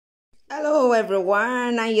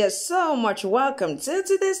everyone, and you're so much welcome to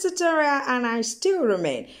today's tutorial, and I still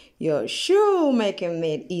remain your shoemaking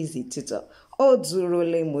made easy tutor,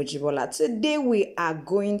 Odurole Mojibola. Today we are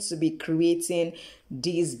going to be creating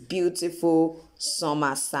this beautiful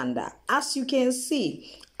summer sandal. As you can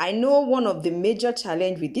see, I know one of the major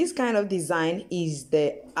challenge with this kind of design is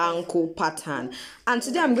the ankle pattern, and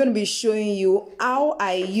today I'm going to be showing you how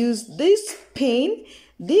I use this pin,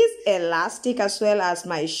 this elastic, as well as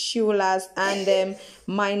my shoulders and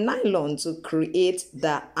my nylon to create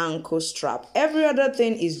the ankle strap. Every other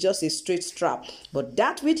thing is just a straight strap, but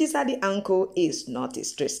that which is at the ankle is not a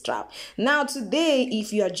straight strap. Now today,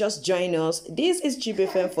 if you are just joining us, this is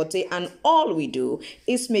Jibbyfemforte, and all we do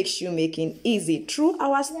is make shoemaking easy through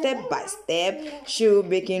our step-by-step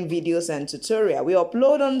shoemaking videos and tutorial. We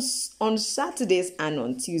upload on Saturdays and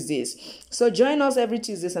on Tuesdays. So join us every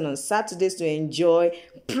Tuesdays and on Saturdays to enjoy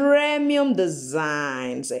premium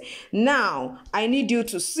designs. Now I need you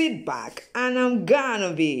to sit back, and I'm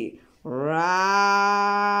gonna be right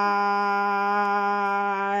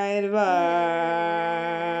back.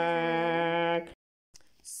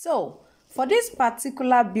 So for this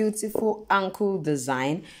particular beautiful ankle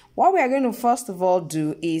design, what we are going to first of all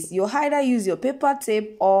do is you either use your paper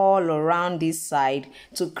tape all around this side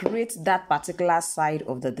to create that particular side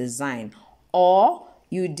of the design, or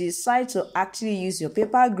you decide to actually use your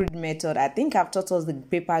paper grid method. I think I've taught us the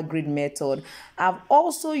paper grid method. I've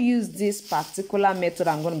also used this particular method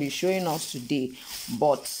I'm going to be showing us today,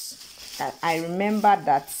 but I remember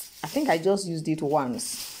that I think I just used it once.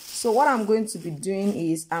 So what I'm going to be doing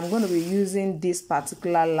is I'm going to be using this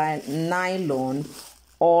particular nylon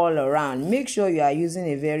all around. Make sure you are using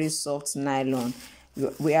a very soft nylon.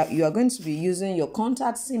 You are going to be using your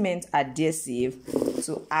contact cement adhesive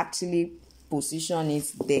to actually position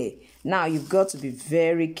it there. Now you've got to be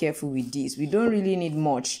very careful with this. We don't really need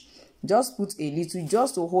much. Just put a little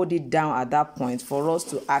just to hold it down at that point for us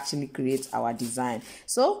to actually create our design.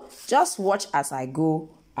 So just watch as I go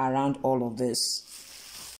around all of this.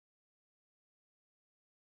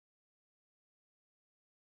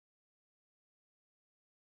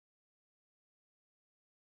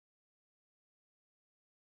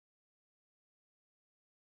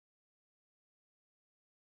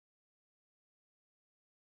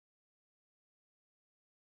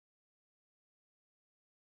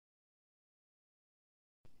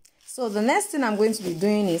 So the next thing I'm going to be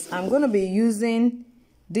doing is I'm going to be using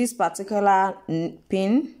this particular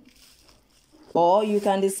pin, or you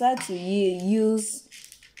can decide to use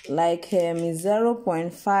like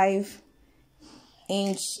 0.5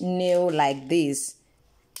 inch nail like this.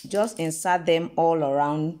 Just insert them all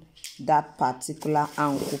around that particular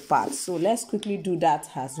ankle part. So let's quickly do that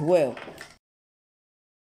as well.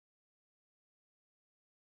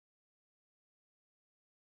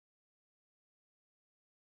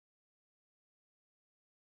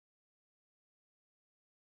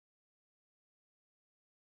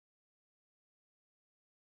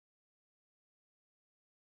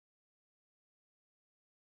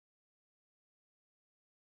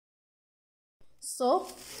 So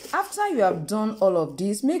after you have done all of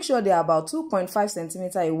this, make sure they are about 2.5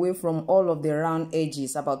 centimeter away from all of the round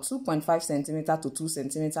edges, about 2.5 centimeter to 2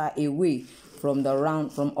 centimeter away from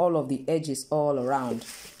all of the edges all around.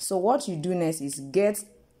 So what you do next is get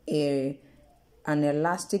an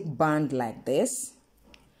elastic band like this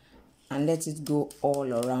and let it go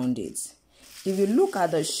all around it. If you look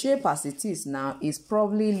at the shape as it is now, it's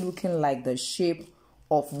probably looking like the shape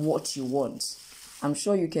of what you want. I'm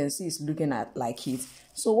sure you can see it's looking at like it.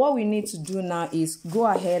 So what we need to do now is go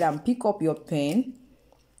ahead and pick up your pen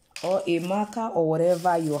or a marker or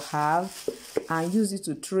whatever you have and use it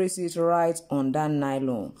to trace it right on that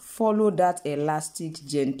nylon. Follow that elastic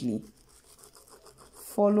gently.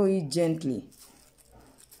 Follow it gently.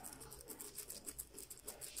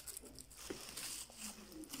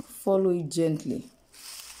 Follow it gently.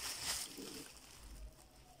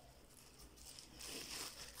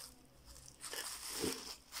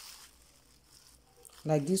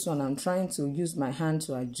 Like this one, I'm trying to use my hand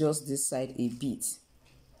to adjust this side a bit.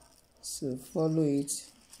 So follow it.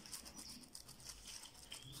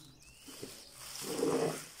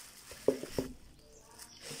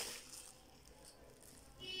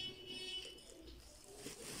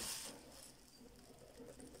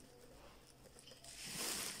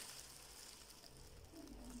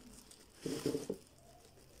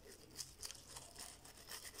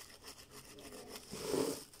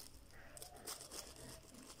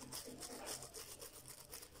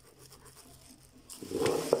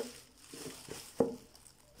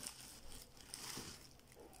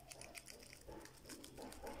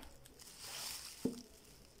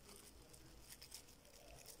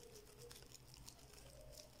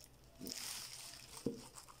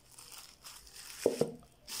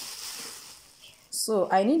 So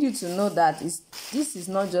I need you to know that this is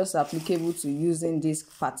not just applicable to using this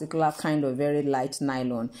particular kind of very light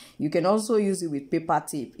nylon. You can also use it with paper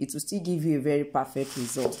tape. It will still give you a very perfect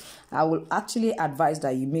result. I will actually advise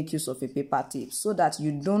that you make use of a paper tape so that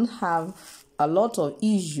you don't have a lot of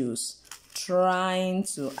issues trying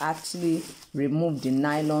to actually remove the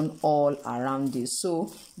nylon all around this. So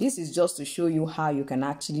this is just to show you how you can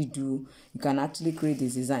actually create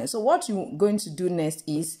this design. So what you're going to do next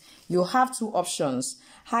is you have two options.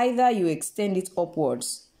 Either you extend it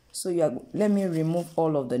upwards. So let me remove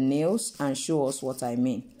all of the nails and show us what I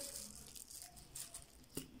mean.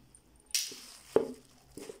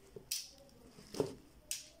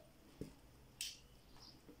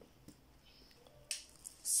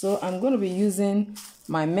 So I'm going to be using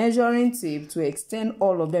my measuring tape to extend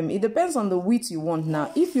all of them. It depends on the width you want.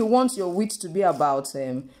 Now, if you want your width to be about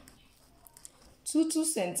 2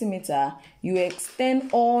 centimeter, you extend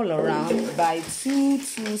all around by 2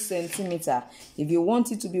 centimeter. If you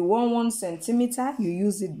want it to be 1 centimeter, you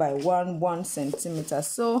use it by 1 centimeter.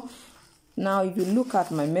 So now if you look at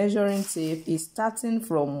my measuring tape, it's starting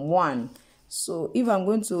from 1. So if I'm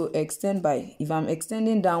going to extend if I'm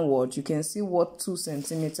extending downward, you can see what 2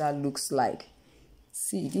 centimeter looks like.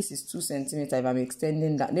 See, this is 2 centimeter if I'm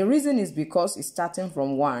extending that. The reason is because it's starting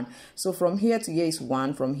from 1. So from here to here is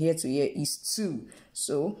 1, from here to here is 2.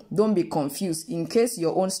 So don't be confused. In case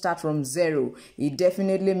your own start from 0, it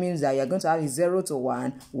definitely means that you're going to have a 0 to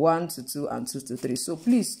 1, 1 to 2, and 2 to 3. So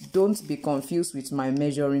please don't be confused with my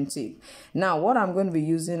measuring tape. Now what I'm going to be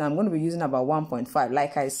using about 1.5.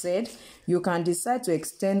 Like I said, you can decide to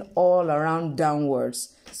extend all around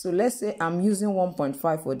downwards. So let's say I'm using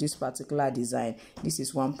 1.5 for this particular design. This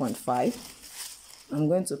is 1.5. I'm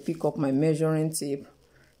going to pick up my measuring tape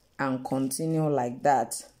and continue like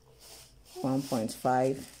that.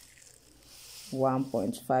 1.5,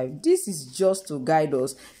 1.5. This is just to guide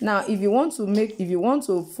us. Now if you want to make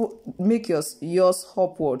yours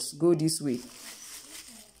upwards, go this way.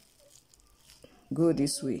 Go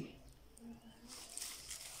this way.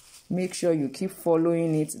 Make sure you keep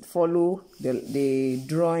following it. Follow the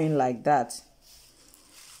drawing like that.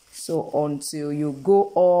 So until you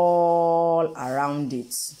go all around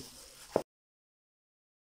it.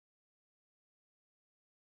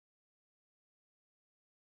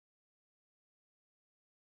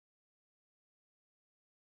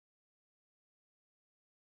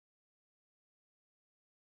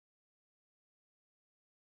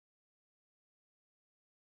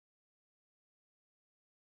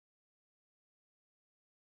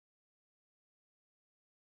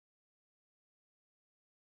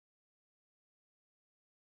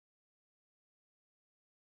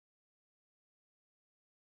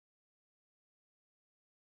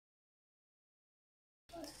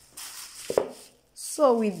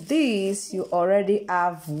 So with this, you already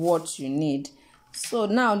have what you need. So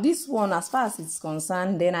now this one, as far as it's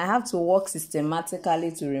concerned, then I have to work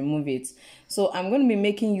systematically to remove it. So I'm going to be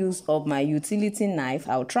making use of my utility knife.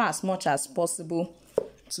 I'll try as much as possible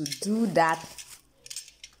to do that,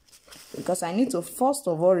 because I need to first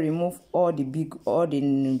of all remove all the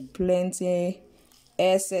plenty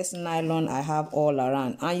excess nylon I have all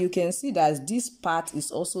around. And you can see that this part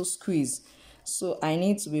is also squeezed. So I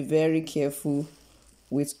need to be very careful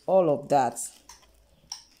with all of that.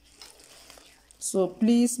 So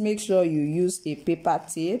please make sure you use a paper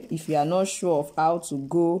tape if you are not sure of how to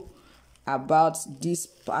go about this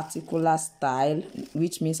particular style,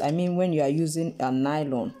 which means when you are using a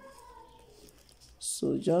nylon.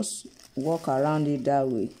 So just walk around it that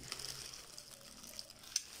way.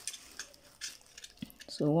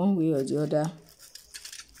 So one way or the other.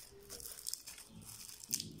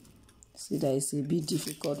 See that it's a bit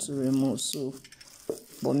difficult to remove. So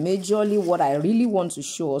but majorly what I really want to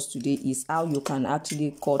show us today is how you can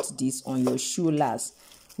actually cut this on your shoe last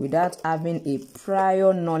without having a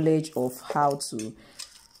prior knowledge of how to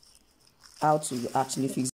actually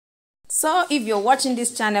fix it. So if you're watching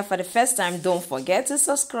this channel for the first time, don't forget to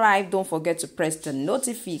subscribe. Don't forget to press the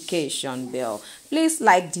notification bell. Please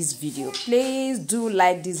like this video. Please do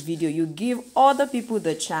like this video. You give other people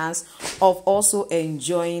the chance of also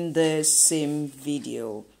enjoying the same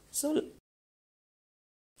video. So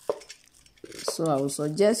I will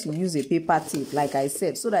suggest you use a paper tape, like I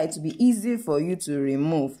said, so that it will be easy for you to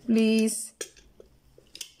remove. Please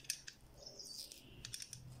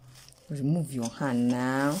remove your hand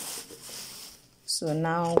now. So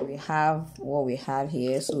now we have what we have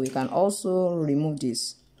here. So we can also remove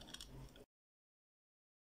this.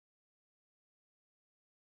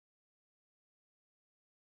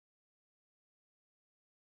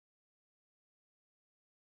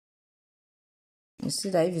 see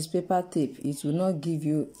that if it's paper tape, it will not give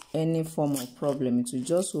you any form of problem. It will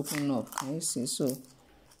just open up. Can you see? So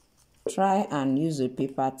try and use a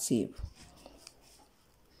paper tape.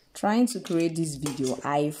 Trying to create this video,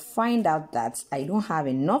 I find out that I don't have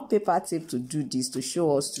enough paper tape to do this, to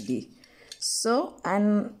show us today. So,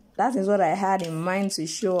 and that is what I had in mind to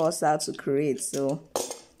show us how to create. So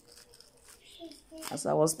as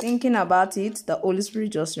I was thinking about it, the Holy Spirit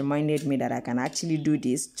just reminded me that I can actually do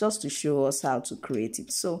this just to show us how to create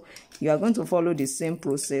it. So you are going to follow the same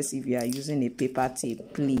process if you are using a paper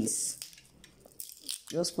tape, please.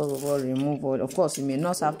 Just first of all, remove all. Of course, you may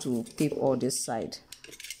not have to tape all this side.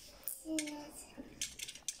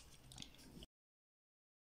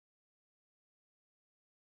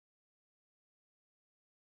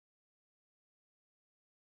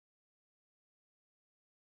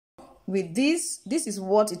 With this is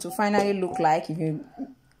what it will finally look like if you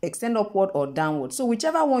extend upward or downward. So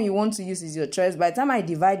whichever one you want to use is your choice. By the time I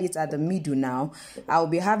divide it at the middle now, I'll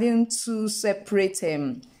be having two separate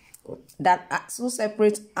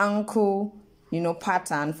ankle,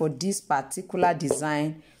 pattern for this particular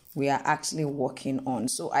design we are actually working on.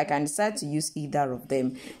 So I can decide to use either of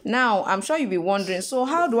them. Now, I'm sure you'll be wondering, so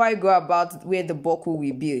how do I go about where the buckle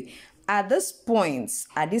will be? At this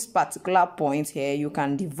particular point here, you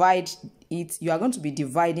can divide it. You are going to be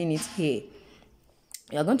dividing it here.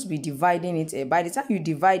 You're going to be dividing it here. By the time you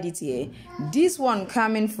divide it here, this one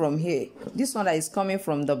coming from here, this one that is coming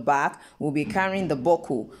from the back will be carrying the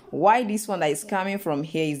buckle. Why this one that is coming from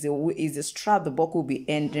here is the strap the buckle will be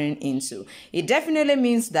entering into. It definitely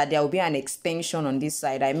means that there will be an extension on this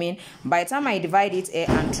side. I mean, by the time I divide it here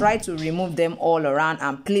and try to remove them all around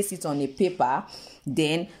and place it on a paper,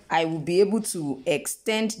 then I will be able to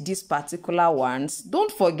extend these particular ones.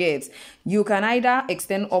 Don't forget, you can either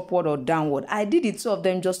extend upward or downward. I did it two of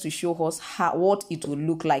them just to show us what it will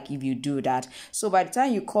look like if you do that. So by the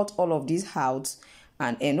time you cut all of these out,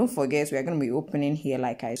 and don't forget, we're going to be opening here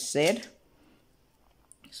like I said.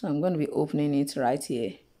 So I'm going to be opening it right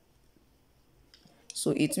here.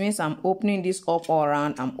 So it means I'm opening this up all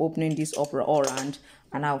around, I'm opening this up all around,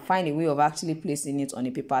 and I'll find a way of actually placing it on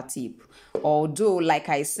a paper tape. Although, like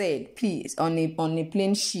I said, please, on a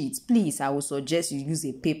plain sheet, please, I will suggest you use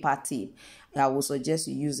a paper tape. I will suggest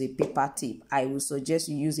you use a paper tape. I will suggest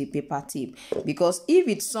you use a paper tape. Because if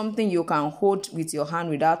it's something you can hold with your hand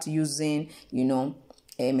without using,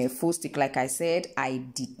 a full stick, like I said, I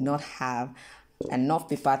did not have enough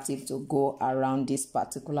paper tape to go around this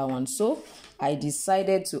particular one. So I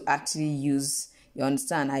decided to actually use, you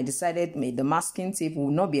understand, I decided the masking tape will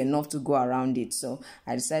not be enough to go around it. So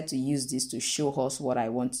I decided to use this to show us what I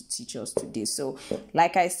want to teach us today. So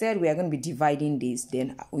like I said, we are going to be dividing this,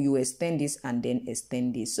 then you extend this and then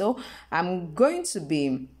extend this. So I'm going to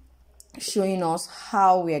be showing us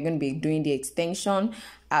how we are going to be doing the extension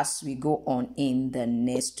as we go on in the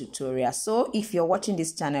next tutorial. So if you're watching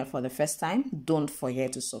this channel for the first time, don't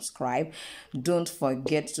forget to subscribe. Don't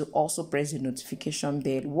forget to also press the notification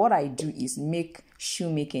bell. What I do is make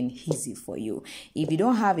shoemaking easy for you. If you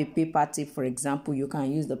don't have a paper tape, for example, you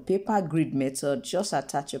can use the paper grid method. Just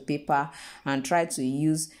attach your paper and try to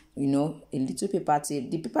use, a little paper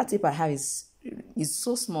tape. The paper tape I have is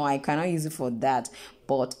so small, I cannot use it for that,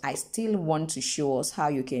 but I still want to show us how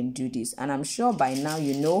you can do this. And I'm sure by now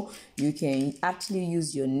you can actually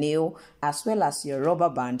use your nail as well as your rubber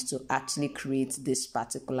band to actually create this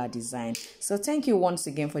particular design. So thank you once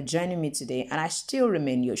again for joining me today, and I still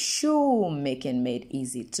remain your shoemaking made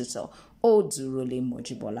easy tutor, Odurole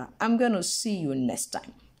Mojibola. I'm gonna see you next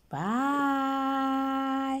time. Bye.